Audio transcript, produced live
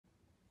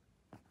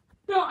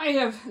Well, I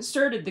have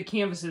started the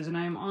canvases and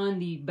I'm on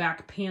the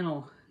back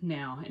panel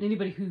now. And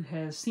anybody who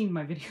has seen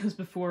my videos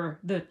before,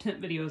 the tent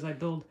videos I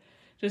build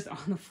just on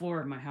the floor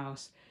of my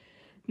house.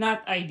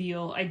 Not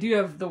ideal. I do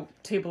have the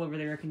table over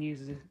there I can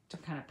use to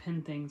kind of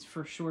pin things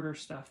for shorter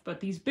stuff. But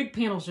these big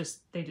panels,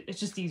 it's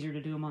just easier to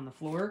do them on the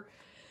floor.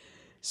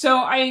 So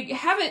I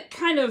have it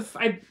kind of,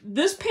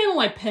 this panel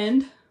I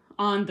pinned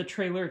on the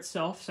trailer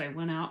itself. So I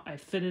went out, I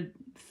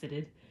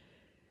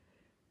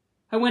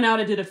I went out,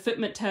 I did a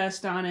fitment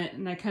test on it,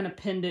 and I kind of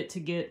pinned it to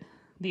get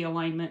the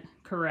alignment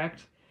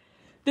correct.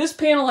 This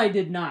panel I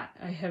did not.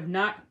 I have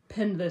not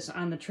pinned this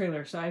on the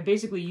trailer, so I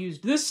basically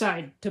used this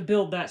side to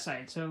build that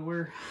side. So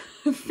we're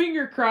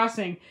finger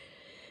crossing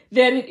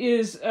that it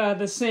is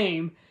the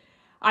same.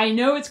 I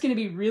know it's going to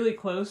be really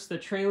close. The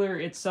trailer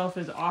itself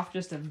is off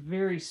just a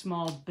very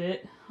small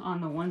bit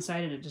on the one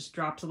side, and it just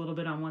drops a little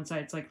bit on one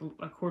side. It's like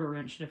a 1/4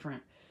 inch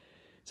different.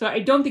 So I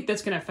don't think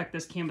that's going to affect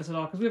this canvas at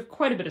all, because we have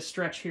quite a bit of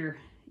stretch here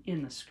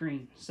in the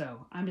screen.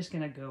 So I'm just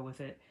going to go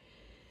with it.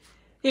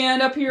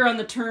 And up here on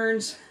the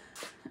turns,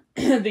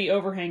 the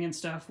overhang and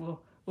stuff,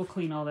 we'll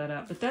clean all that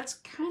up. But that's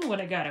kind of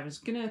what I got. I was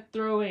going to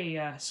throw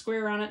a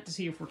square on it to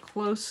see if we're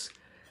close.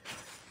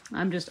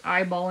 I'm just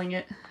eyeballing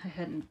it. I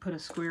hadn't put a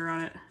square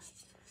on it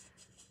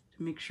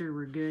to make sure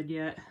we're good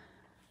yet.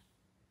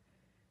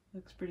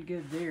 Looks pretty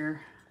good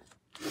there.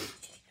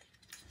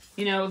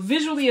 You know,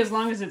 visually, as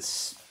long as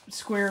it's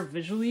square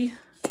visually,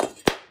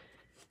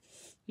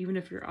 even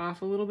if you're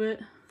off a little bit,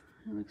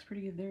 it looks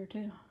pretty good there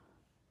too.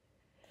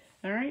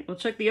 All right, we'll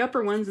check the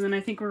upper ones, and then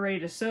I think we're ready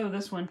to sew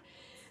this one.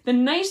 The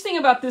nice thing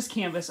about this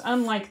canvas,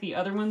 unlike the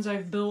other ones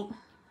I've built,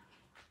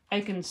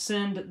 I can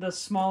send the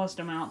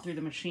smallest amount through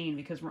the machine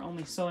because we're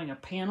only sewing a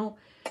panel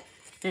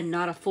and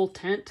not a full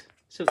tent.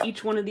 So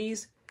each one of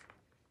these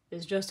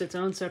is just its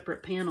own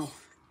separate panel,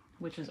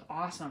 which is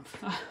awesome.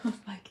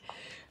 Like,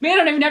 man,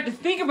 I don't even have to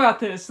think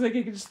about this. Like,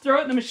 I can just throw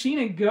it in the machine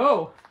and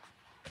go.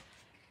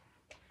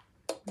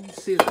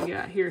 Let's see what we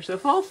got here. So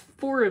if all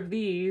 4 of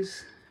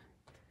these,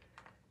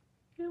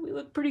 yeah, we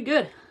look pretty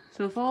good.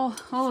 So if all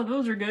of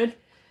those are good,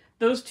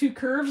 those 2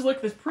 curves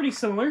look pretty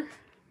similar.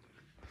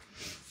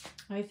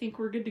 I think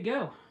we're good to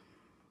go.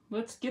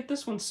 Let's get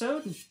this one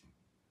sewed and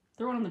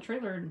throw it on the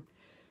trailer, and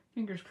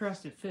fingers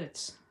crossed it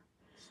fits.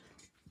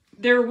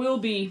 There will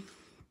be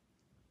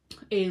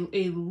a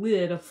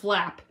lid, a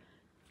flap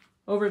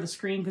over the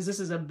screen, because this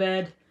is a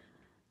bed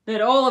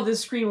that all of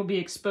this screen will be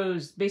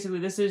exposed. Basically,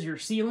 this is your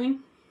ceiling.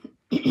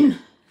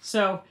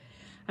 So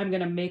I'm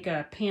going to make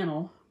a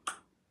panel,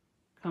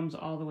 comes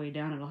all the way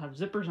down. It'll have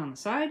zippers on the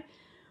side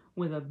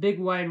with a big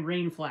wide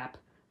rain flap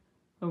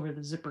over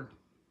the zipper.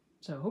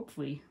 So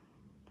hopefully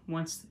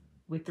once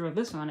we throw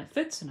this on, it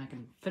fits and I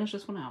can finish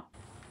this one out.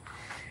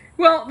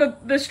 Well,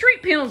 the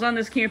straight panels on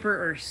this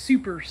camper are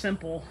super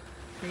simple.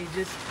 They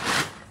just,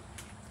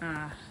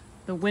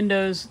 the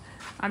windows,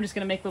 I'm just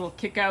going to make little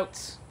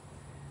kickouts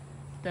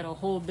that'll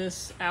hold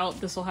this out.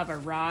 This will have a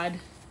rod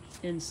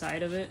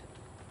inside of it,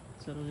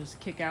 so it'll just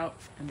kick out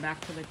and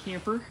back to the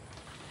camper.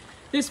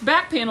 This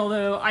back panel,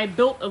 though, I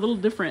built a little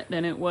different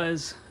than it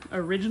was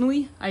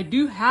originally. I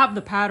do have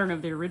the pattern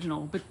of the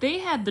original, but they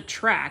had the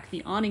track,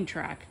 the awning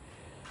track,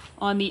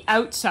 on the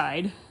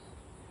outside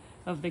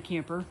of the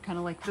camper, kind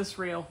of like this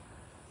rail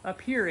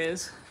up here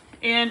is.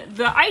 And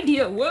the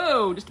idea,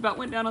 whoa, just about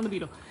went down on the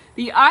beetle.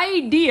 The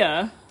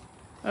idea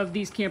of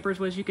these campers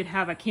was you could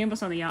have a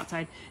canvas on the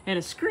outside and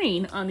a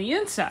screen on the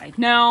inside.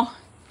 Now,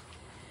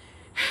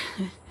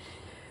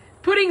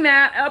 putting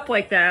that up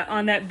like that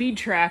on that bead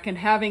track and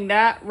having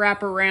that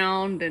wrap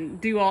around and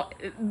do all,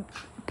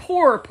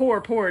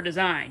 poor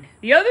design.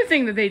 The other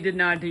thing that they did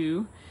not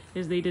do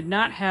is they did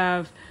not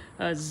have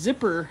a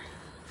zipper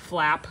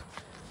flap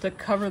to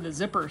cover the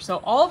zipper. So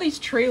all these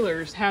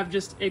trailers have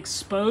just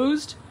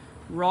exposed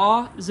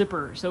raw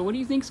zipper. So what do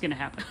you think is going to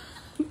happen?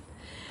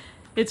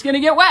 It's going to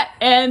get wet,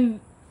 and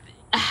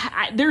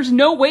there's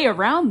no way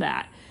around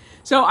that.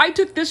 So I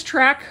took this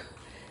track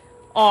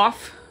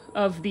off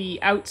of the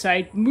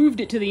outside, moved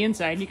it to the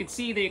inside, and you can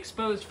see the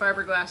exposed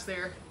fiberglass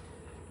there.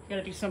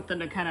 Gotta do something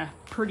to kind of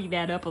pretty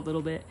that up a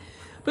little bit.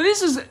 But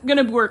this is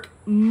gonna work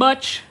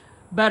much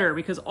better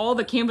because all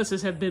the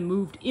canvases have been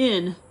moved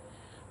in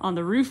on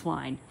the roof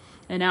line.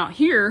 And out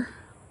here,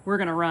 we're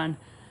gonna run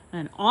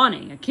an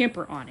awning, a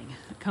camper awning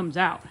that comes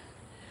out.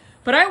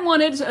 But I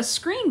wanted a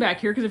screen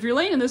back here because if you're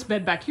laying in this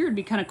bed back here, it'd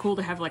be kind of cool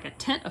to have like a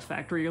tent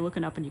effect where you're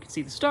looking up and you can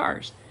see the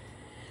stars.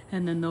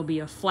 And then there'll be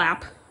a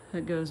flap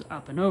that goes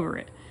up and over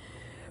it.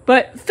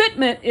 But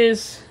fitment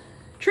is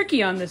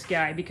tricky on this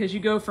guy because you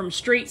go from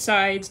straight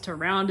sides to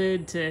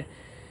rounded to,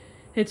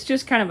 it's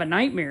just kind of a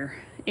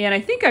nightmare. And I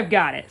think I've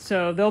got it.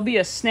 So there'll be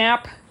a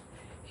snap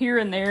here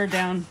and there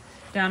down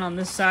on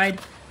this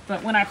side.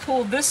 But when I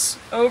pull this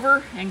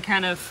over and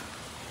kind of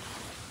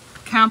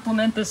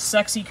complement this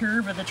sexy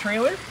curve of the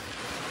trailer,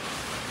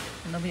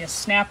 and there'll be a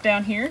snap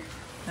down here.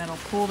 That'll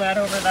pull that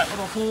over that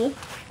little hole.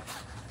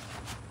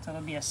 So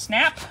there'll be a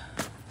snap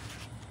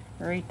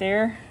right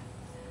there.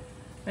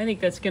 I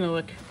think that's gonna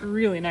look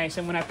really nice.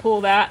 And when I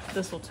pull that,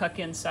 this will tuck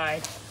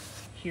inside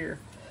here.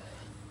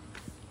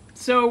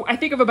 So I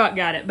think I've about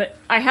got it, but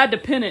I had to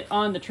pin it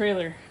on the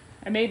trailer.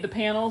 I made the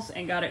panels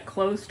and got it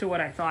close to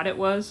what I thought it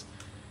was,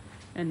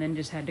 and then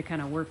just had to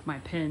kind of work my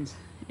pins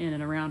in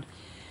and around.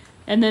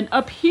 And then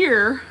up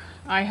here,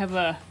 I have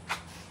a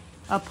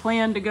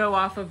plan to go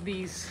off of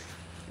these.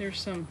 There's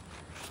some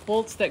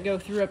bolts that go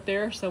through up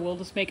there, so we'll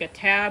just make a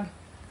tab.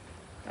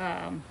 What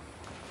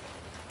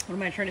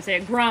am I trying to say?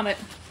 A grommet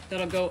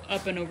that'll go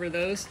up and over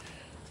those.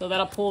 So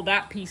that'll pull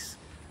that piece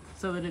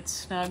so that it's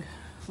snug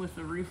with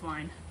the roof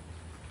line.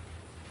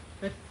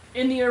 But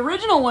in the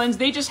original ones,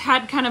 they just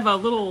had kind of a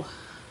little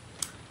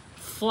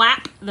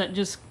flap that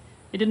just,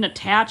 it didn't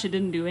attach, it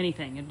didn't do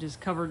anything. It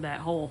just covered that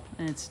hole,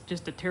 and it's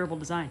just a terrible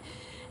design.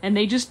 And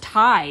they just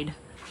tied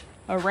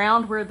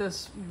around where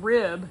this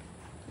rib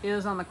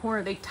is on the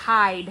corner, they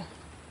tied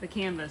the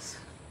canvas.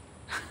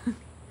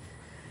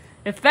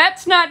 If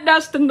that's not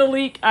dusting the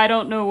leak, I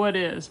don't know what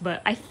is,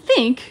 but I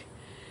think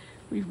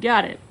we've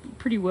got it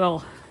pretty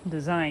well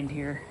designed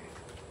here.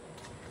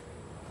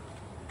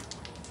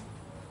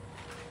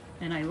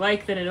 And I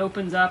like that it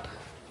opens up.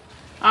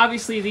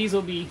 Obviously these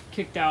will be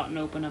kicked out and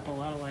open up a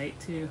lot of light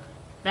too.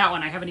 That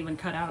one I haven't even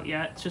cut out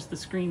yet. It's just the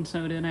screen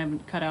sewed in. I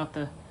haven't cut out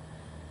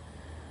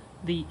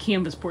the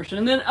canvas portion.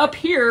 And then up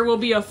here will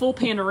be a full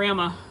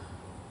panorama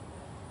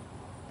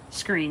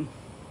screen.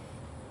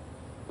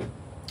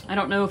 I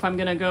don't know if I'm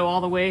gonna go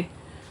all the way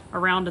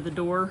around to the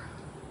door.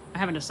 I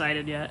haven't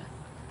decided yet.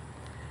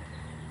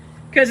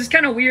 Because it's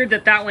kind of weird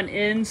that that one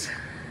ends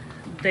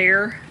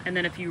there, and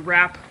then if you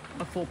wrap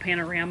a full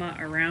panorama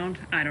around,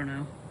 I don't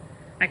know.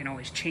 I can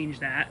always change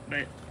that,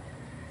 but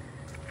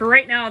for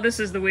right now, this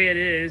is the way it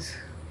is.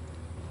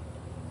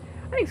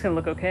 I think it's gonna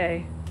look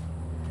okay.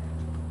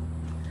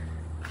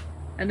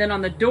 And then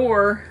on the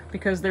door,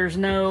 because there's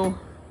no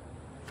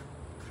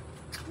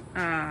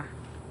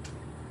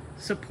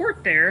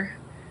support there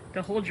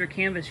to hold your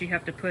canvas, you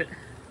have to put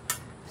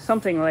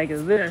something like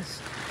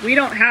this. We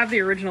don't have the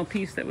original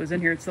piece that was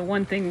in here. It's the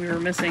one thing we were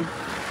missing.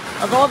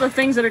 Of all the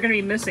things that are going to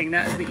be missing,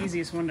 that is the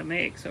easiest one to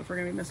make. So if we're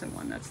going to be missing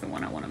one, that's the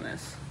one I want to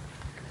miss.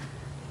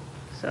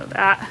 So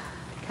that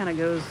kind of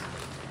goes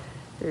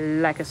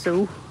like a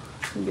so.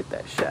 Let me get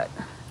that shut.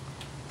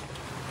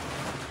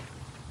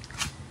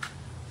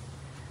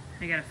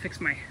 I got to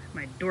fix my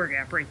door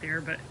gap right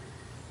there, but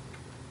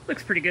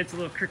looks pretty good. It's a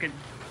little crooked.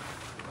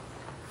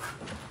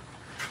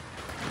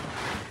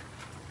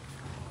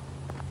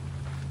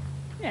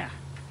 Yeah,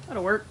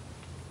 that'll work.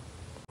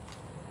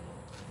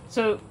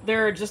 So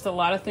there are just a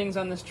lot of things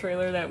on this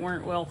trailer that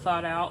weren't well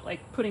thought out, like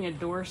putting a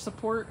door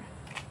support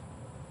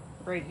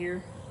right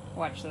here.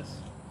 Watch this.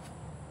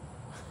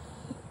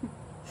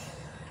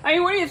 I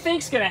mean, what do you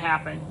think's gonna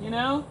happen, you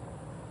know?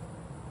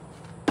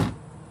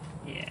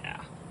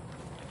 Yeah.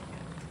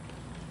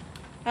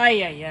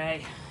 Ay, ay,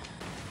 ay.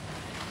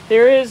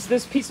 There is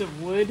this piece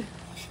of wood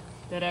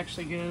that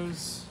actually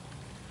goes,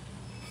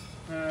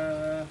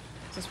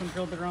 is this one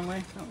drilled the wrong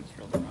way? That one's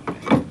drilled the wrong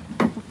way.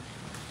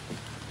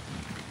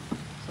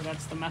 So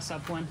that's the mess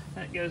up one.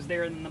 That goes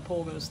there, and then the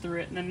pole goes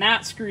through it, and then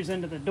that screws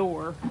into the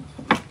door.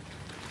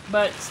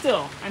 But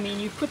still, I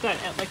mean, you put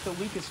that at like the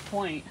weakest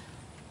point.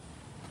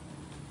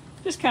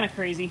 Just kind of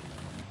crazy.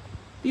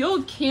 The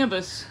old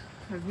canvas,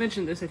 I've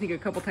mentioned this I think a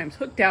couple times,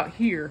 hooked out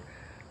here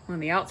on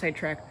the outside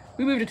track.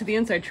 We moved it to the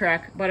inside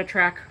track, bought a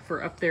track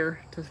for up there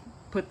to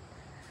put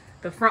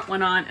the front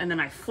one on, and then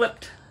I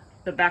flipped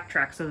the back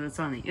track so that it's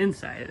on the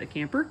inside of the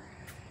camper.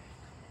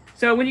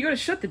 So when you go to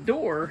shut the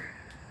door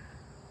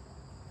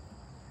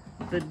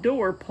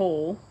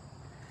pole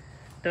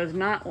does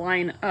not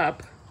line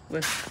up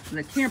with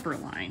the camper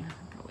line.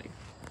 Probably.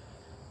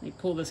 Let me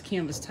pull this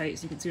canvas tight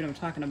so you can see what I'm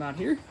talking about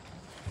here.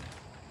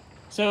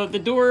 So the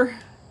door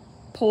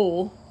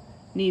pole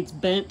needs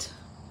bent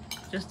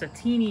just a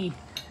teeny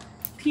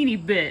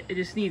bit. It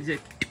just needs to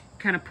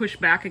kind of push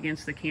back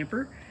against the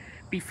camper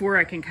before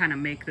I can kind of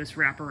make this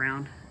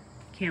wraparound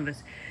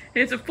canvas.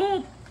 It's a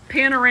full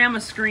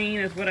panorama screen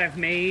is what I've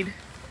made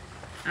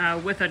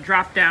with a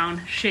drop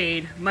down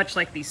shade, much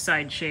like these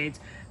side shades,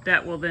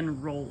 that will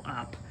then roll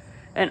up.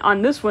 And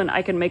on this one,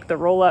 I can make the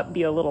roll up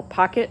be a little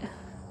pocket,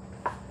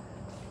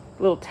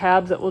 little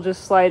tabs that will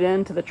just slide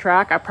into the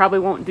track. I probably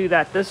won't do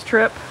that this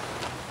trip.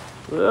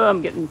 Ugh,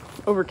 I'm getting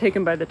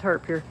overtaken by the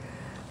tarp here.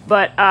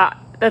 But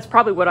that's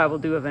probably what I will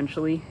do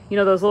eventually. You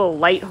know those little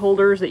light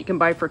holders that you can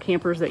buy for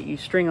campers that you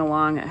string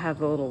along that have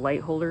the little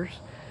light holders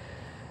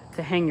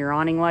to hang your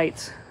awning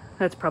lights?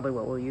 That's probably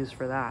what we'll use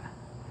for that.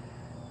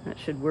 That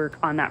should work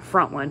on that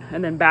front one.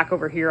 And then back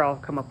over here, I'll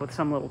come up with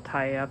some little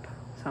tie up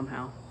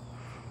somehow.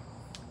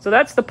 So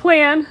that's the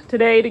plan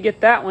today, to get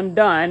that one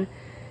done.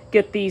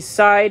 Get these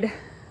side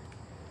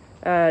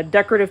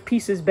decorative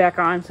pieces back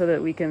on so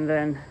that we can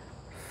then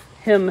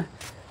hem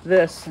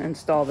this,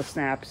 install the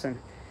snaps, and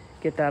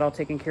get that all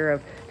taken care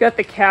of. Got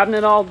the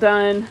cabinet all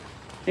done.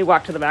 Let me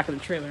walk to the back of the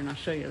trailer and I'll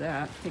show you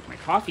that. Take my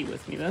coffee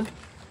with me though.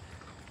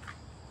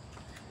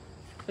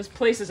 This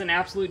place is an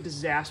absolute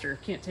disaster.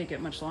 Can't take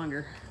it much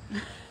longer.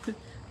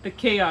 The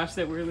chaos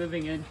that we're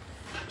living in,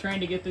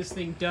 trying to get this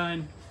thing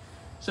done.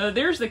 So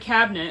there's the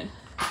cabinet.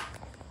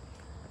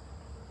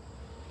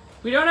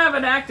 We don't have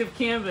an active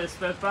canvas,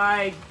 but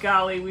by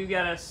golly, we've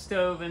got a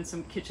stove and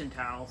some kitchen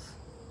towels.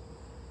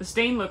 The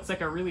stain looks like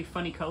a really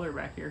funny color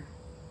back here.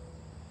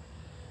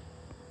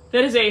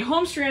 That is a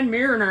Homestrand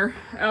Mariner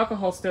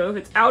alcohol stove.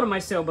 It's out of my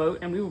sailboat,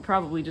 and we will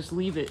probably just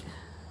leave it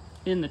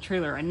in the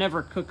trailer. I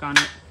never cook on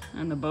it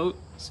on the boat,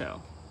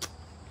 so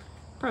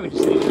probably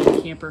just leave it in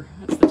the camper.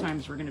 That's the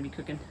times we're going to be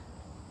cooking.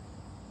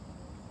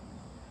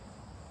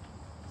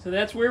 So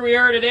that's where we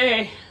are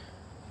today.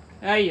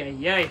 Ay,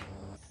 ay, ay.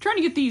 Trying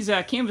to get these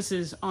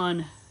canvases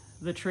on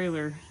the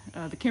trailer.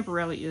 The camper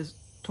rally is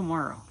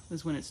tomorrow,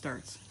 is when it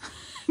starts.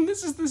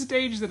 This is the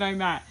stage that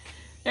I'm at.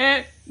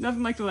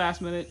 Nothing like the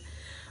last minute.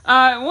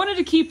 I wanted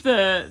to keep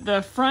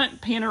the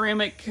front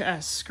panoramic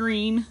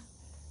screen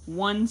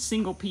one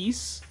single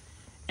piece,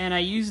 and I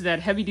used that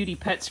heavy-duty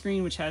pet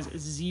screen, which has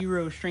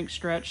 0 shrink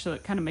stretch, so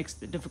it kind of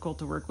makes it difficult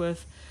to work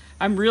with.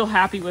 I'm real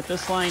happy with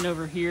this line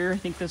over here. I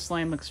think this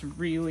line looks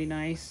really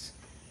nice.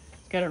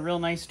 It's got a real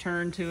nice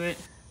turn to it.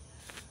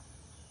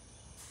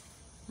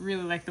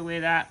 Really like the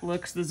way that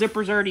looks. The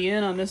zipper's already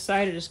in on this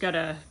side. I just got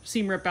a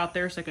seam rip out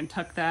there so I can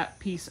tuck that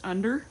piece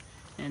under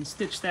and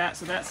stitch that,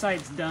 so that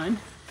side's done.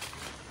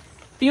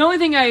 The only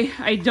thing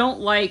I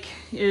don't like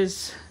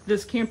is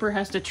this camper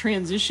has to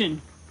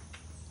transition.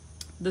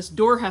 This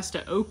door has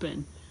to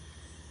open.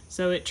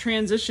 So it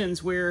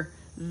transitions where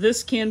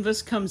this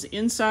canvas comes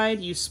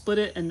inside, you split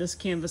it, and this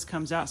canvas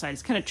comes outside.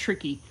 It's kind of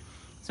tricky.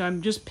 So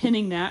I'm just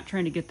pinning that,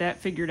 trying to get that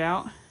figured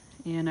out.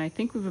 And I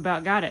think we've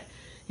about got it.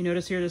 You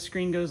notice here the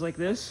screen goes like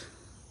this.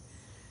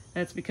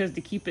 That's because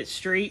to keep it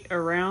straight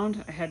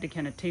around, I had to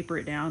kind of taper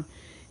it down.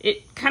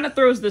 It kind of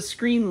throws the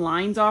screen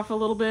lines off a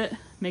little bit,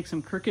 makes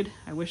them crooked.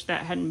 I wish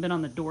that hadn't been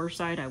on the door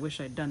side. I wish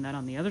I'd done that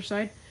on the other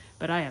side,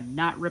 but I am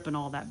not ripping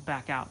all that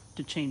back out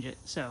to change it.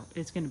 So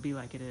it's going to be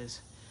like it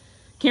is.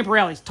 Camper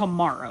rally's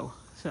tomorrow.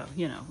 So,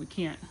 you know,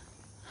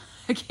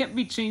 I can't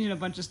be changing a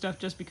bunch of stuff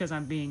just because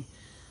I'm being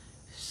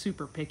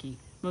super picky.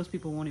 Most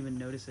people won't even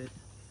notice it.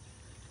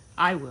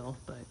 I will,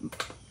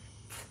 but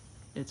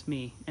it's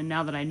me. And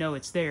now that I know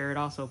it's there, it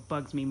also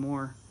bugs me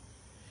more.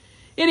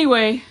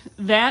 Anyway,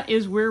 that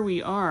is where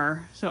we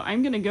are. So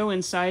I'm going to go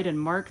inside and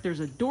mark. There's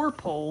a door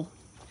pole.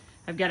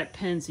 I've got it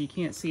pinned so you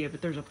can't see it,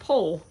 but there's a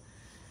pole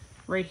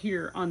right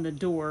here on the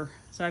door.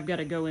 So I've got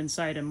to go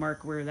inside and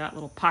mark where that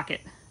little pocket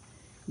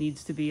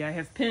needs to be. I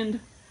have pinned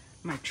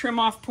my trim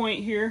off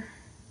point here.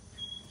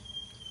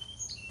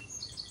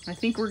 I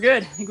think we're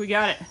good. I think we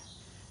got it.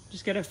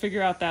 Just got to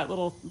figure out that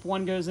little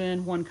one goes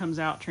in, one comes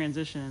out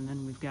transition, and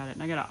then we've got it.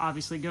 And I got to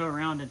obviously go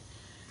around and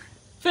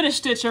finish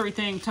stitch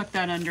everything, tuck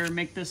that under,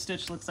 make this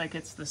stitch looks like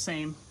it's the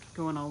same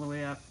going all the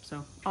way up.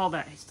 So all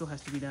that still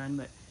has to be done,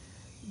 but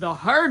the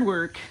hard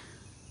work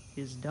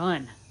is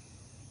done.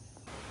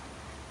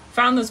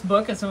 Found this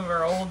book and some of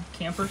our old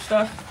camper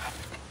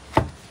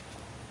stuff.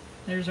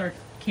 There's our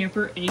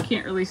camper, and you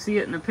can't really see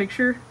it in the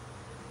picture,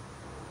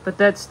 but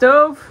that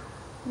stove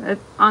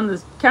on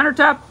the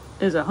countertop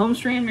is a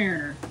Homestrand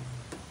Mariner.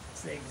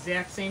 It's the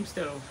exact same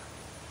stove.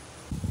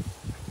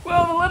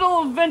 Well, the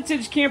little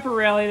vintage camper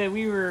rally that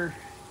we were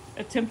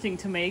attempting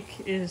to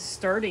make is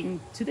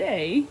starting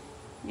today,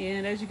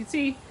 and as you can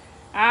see,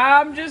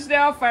 I'm just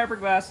now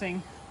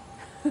fiberglassing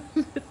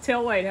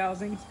tail light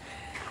housings.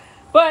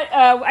 But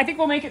I think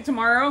we'll make it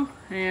tomorrow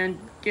and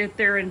get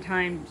there in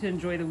time to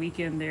enjoy the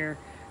weekend there.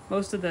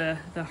 Most of the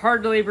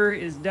hard labor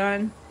is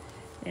done,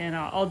 and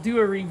I'll do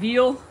a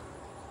reveal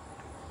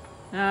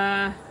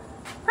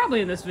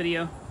probably in this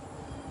video.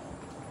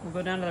 We'll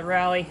go down to the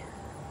rally.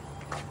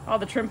 All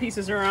the trim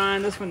pieces are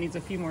on. This one needs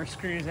a few more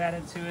screws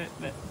added to it,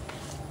 but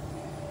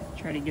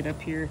try to get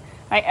up here.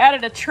 I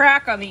added a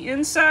track on the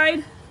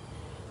inside,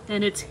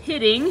 and it's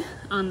hitting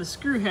on the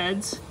screw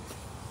heads.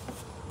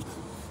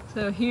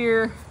 So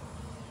here,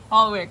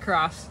 all the way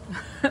across.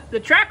 The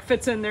track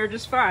fits in there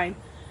just fine,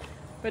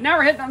 but now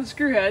we're hitting on the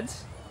screw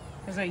heads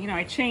because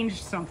I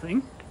changed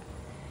something,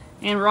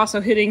 and we're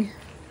also hitting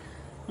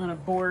on a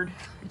board,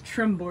 a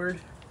trim board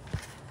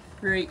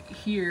right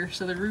here,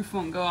 so the roof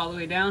won't go all the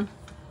way down.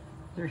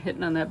 They're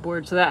hitting on that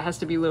board, so that has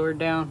to be lowered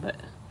down. But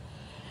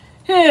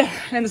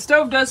and the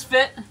stove does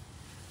fit.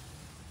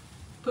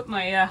 Put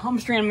my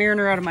Homestrand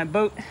Mariner out of my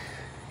boat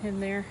in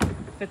there.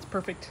 It fits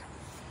perfect.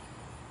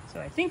 So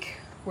I think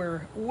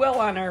we're well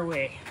on our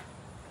way.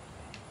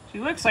 She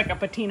looks like a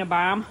patina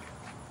bomb,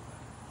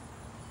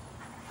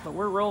 but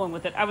we're rolling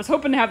with it. I was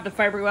hoping to have the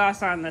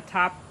fiberglass on the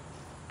top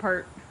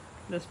part,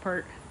 this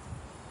part,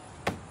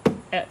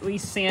 at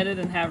least sanded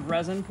and have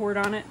resin poured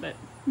on it, but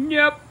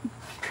nope.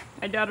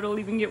 I doubt it'll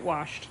even get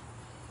washed.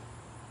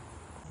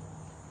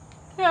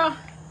 Yeah,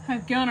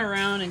 I've gone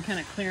around and kind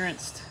of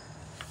clearanced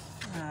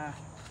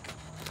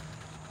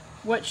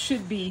what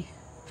should be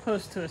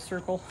close to a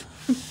circle.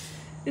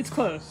 It's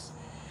close.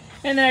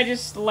 And then I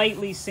just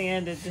lightly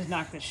sanded to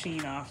knock the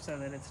sheen off so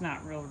that it's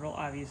not real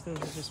obvious. Those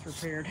are just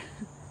repaired.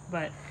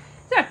 But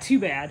it's not too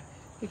bad.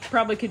 We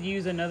probably could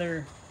use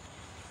another,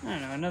 I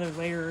don't know, another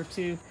layer or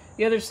two.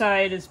 The other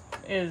side is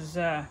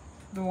the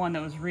one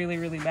that was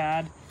really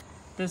bad.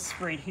 This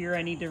right here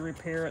I need to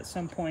repair at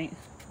some point.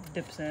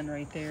 Dips in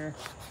right there,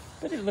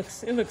 but it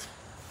looks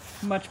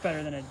much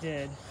better than it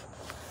did.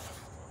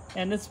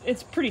 And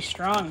it's pretty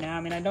strong now.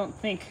 I mean, I don't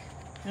think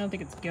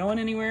it's going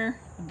anywhere.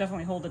 I'll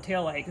definitely hold the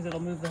tail light because it'll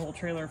move the whole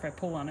trailer if I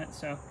pull on it.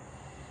 So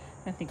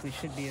I think we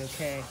should be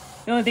okay.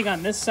 The only thing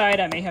on this side,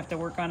 I may have to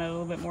work on it a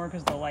little bit more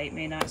because the light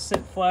may not sit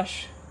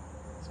flush.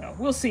 So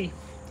we'll see.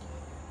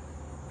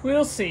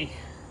 We'll see.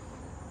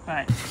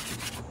 But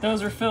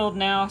those are filled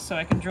now, so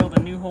I can drill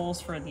the new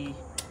holes for the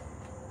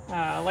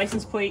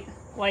license plate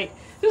light.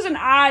 This is an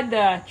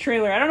odd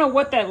trailer. I don't know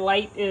what that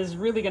light is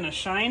really going to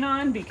shine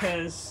on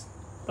because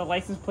the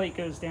license plate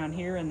goes down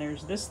here and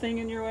there's this thing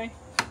in your way.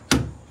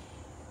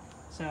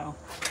 So,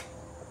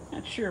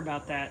 not sure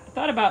about that. I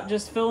thought about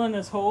just filling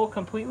this hole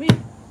completely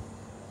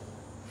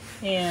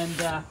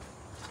and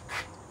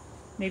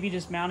maybe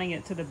just mounting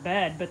it to the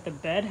bed, but the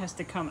bed has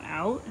to come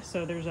out.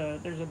 So there's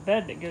a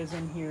bed that goes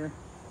in here.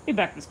 Let me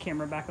back this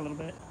camera back a little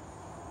bit.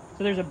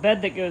 So there's a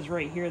bed that goes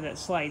right here that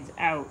slides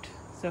out.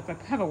 So if I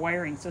have a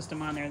wiring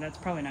system on there, that's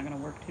probably not going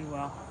to work too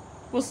well.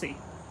 We'll see.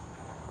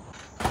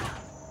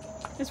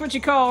 That's what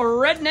you call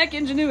redneck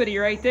ingenuity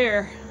right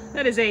there.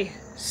 That is a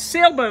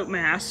sailboat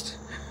mast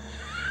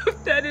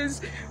that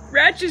is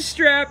ratchet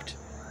strapped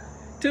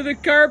to the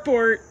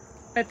carport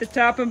at the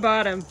top and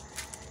bottom.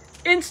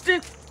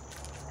 Instant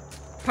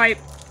pipe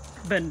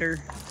bender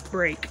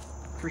brake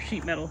for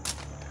sheet metal.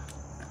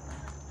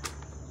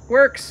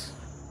 Works.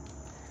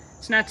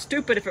 It's not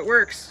stupid if it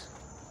works.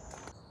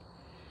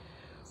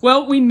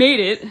 Well, we made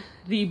it.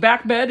 The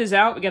back bed is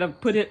out. We got to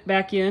put it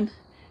back in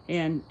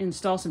and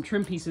install some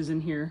trim pieces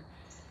in here.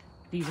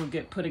 These will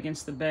get put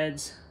against the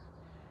beds.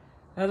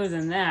 Other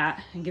than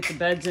that, and get the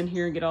beds in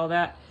here and get all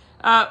that.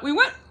 We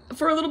went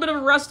for a little bit of a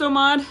resto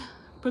mod.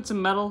 Put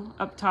some metal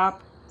up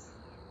top.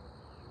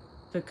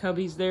 The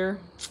cubbies there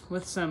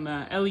with some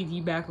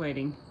LED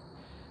backlighting.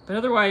 But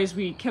otherwise,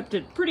 we kept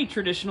it pretty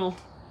traditional,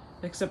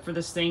 except for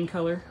the stain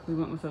color. We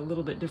went with a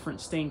little bit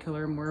different stain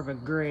color, more of a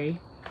gray.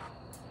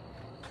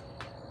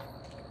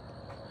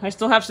 I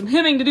still have some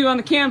hemming to do on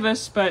the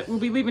canvas, but we'll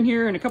be leaving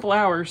here in a couple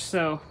hours,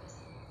 so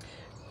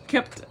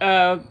kept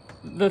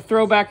the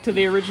throwback to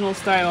the original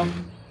style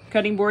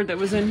cutting board that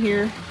was in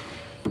here.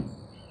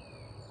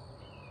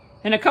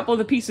 And a couple of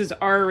the pieces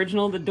are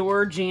original. The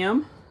door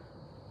jamb.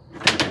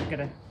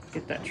 Gotta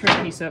get that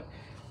trim piece up.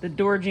 The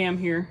door jamb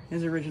here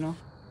is original.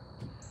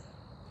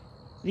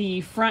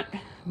 The front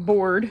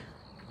board,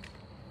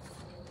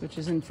 which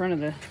is in front of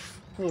the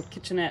little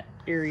kitchenette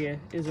area,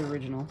 is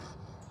original.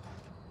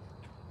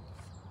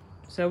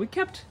 So we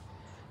kept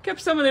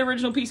some of the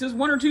original pieces,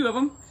 one or two of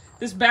them.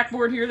 This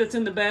backboard here that's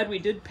in the bed, we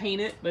did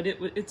paint it, but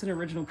it's an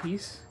original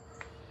piece.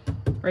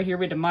 Right here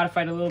we had to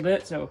modify it a little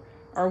bit, so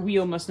our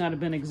wheel must not have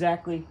been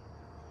exactly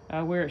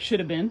where it should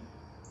have been.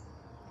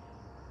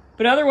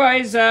 But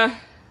otherwise,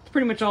 it's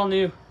pretty much all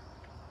new.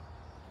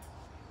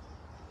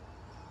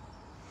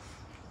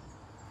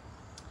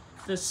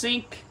 The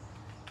sink,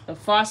 the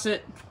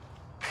faucet,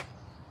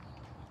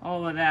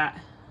 all of that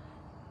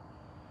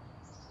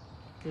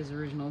is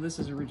original. This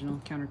is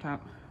original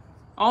countertop.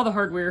 All the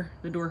hardware,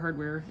 the door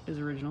hardware, is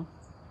original.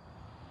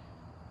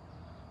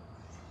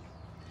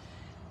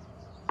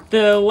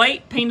 The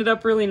light painted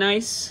up really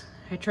nice.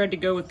 I tried to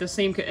go with the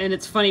same, and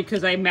it's funny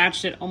because I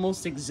matched it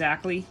almost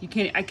exactly.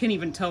 I can't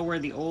even tell where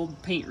the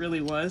old paint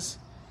really was.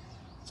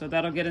 So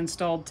that'll get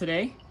installed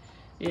today.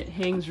 It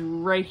hangs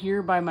right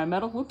here by my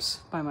metal.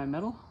 Whoops, by my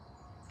metal.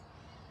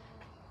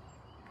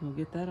 We'll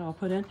get that all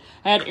put in.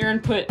 I had Aaron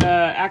put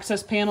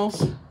access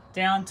panels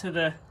down to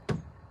the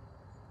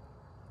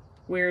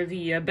where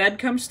the bed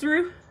comes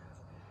through,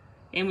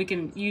 and we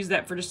can use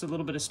that for just a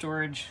little bit of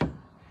storage.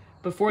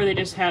 Before, they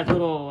just had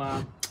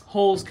little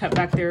holes cut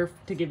back there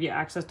to give you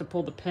access to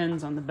pull the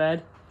pins on the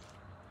bed.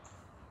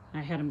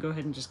 I had him go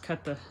ahead and just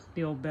cut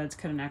the old beds,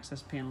 cut an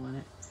access panel in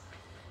it.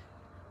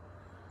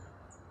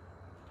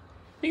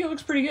 I think it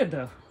looks pretty good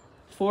though.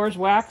 Floor's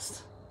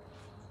waxed.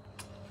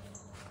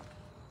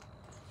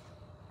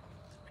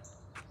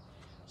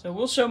 So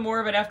we'll show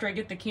more of it after I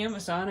get the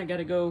canvas on. I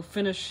gotta go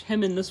finish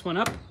hemming this one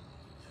up.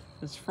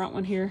 This front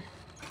one here.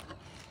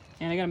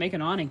 And I gotta make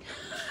an awning.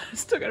 I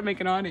still gotta make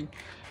an awning.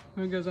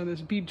 It goes on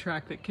this bead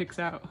track that kicks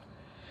out.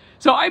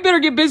 So I better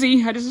get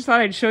busy. I just thought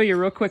I'd show you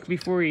real quick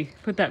before we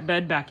put that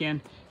bed back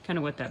in, kind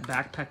of what that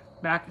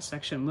back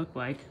section looked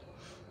like.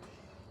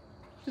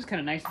 Just kind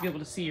of nice to be able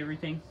to see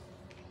everything,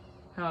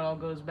 how it all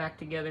goes back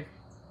together.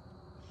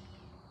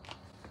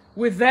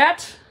 With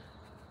that,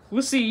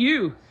 we'll see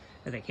you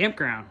at the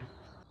campground.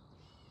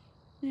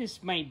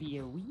 This might be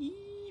a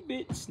wee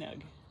bit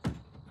snug.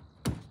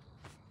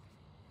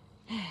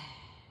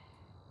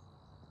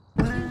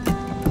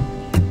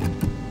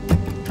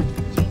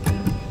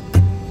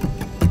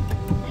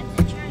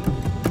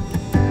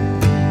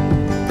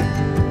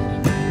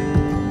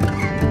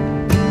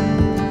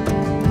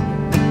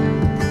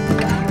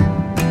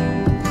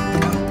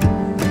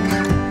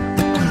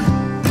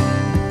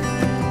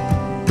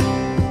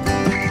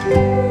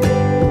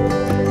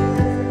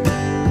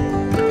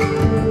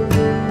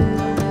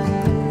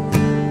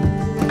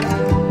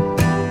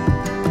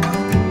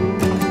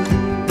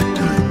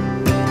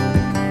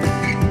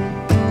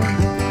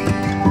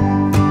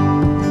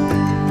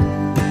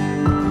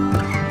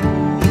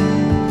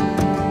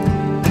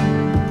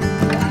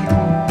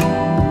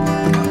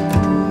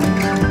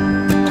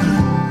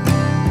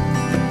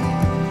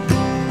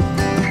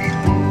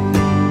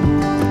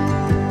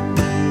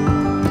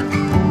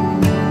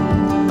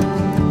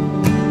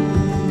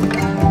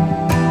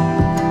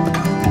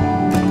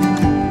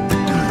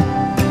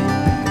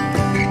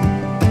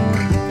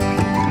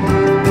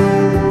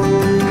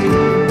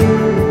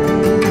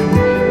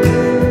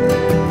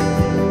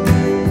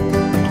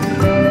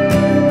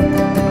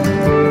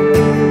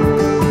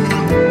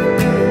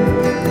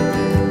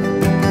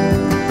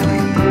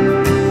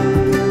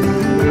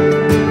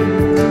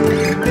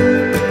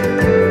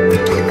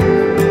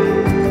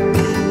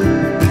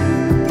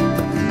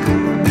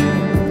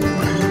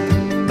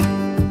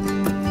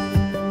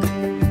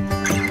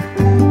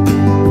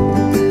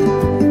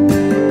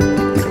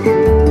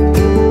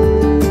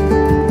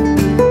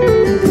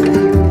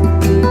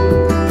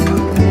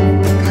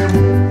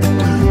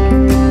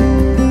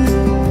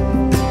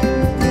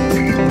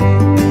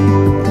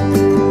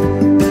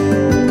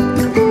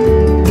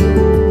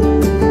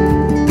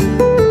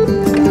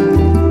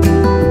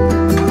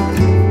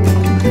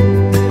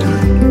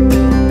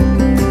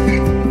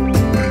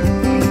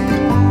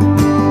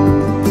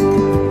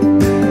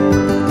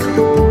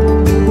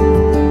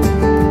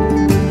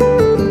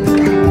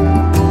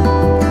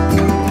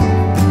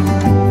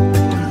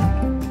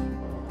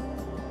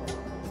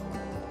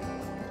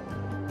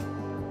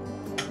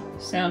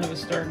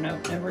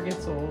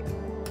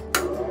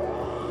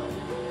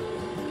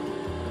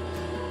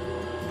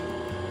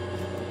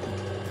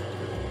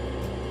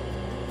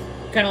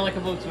 Kind of like a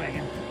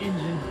Volkswagen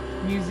engine.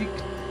 Music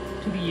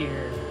to the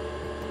air.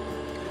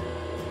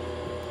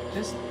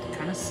 Just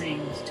kind of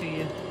sings to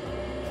you.